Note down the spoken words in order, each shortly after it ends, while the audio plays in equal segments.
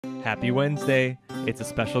Happy Wednesday. It's a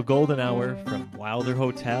special golden hour from Wilder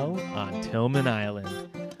Hotel on Tillman Island.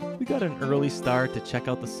 We got an early start to check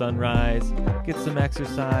out the sunrise, get some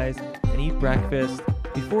exercise, and eat breakfast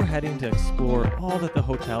before heading to explore all that the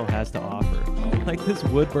hotel has to offer, like this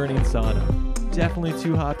wood-burning sauna. Definitely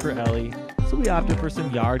too hot for Ellie, so we opted for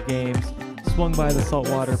some yard games, swung by the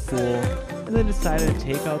saltwater pool, and then decided to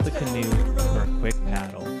take out the canoe for a quick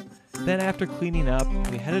paddle. Then after cleaning up,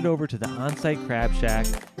 we headed over to the on-site crab shack,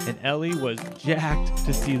 and Ellie was jacked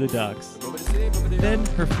to see the ducks. Then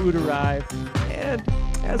her food arrived, and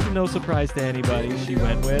as no surprise to anybody, she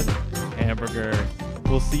went with hamburger.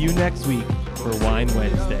 We'll see you next week for Wine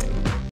Wednesday.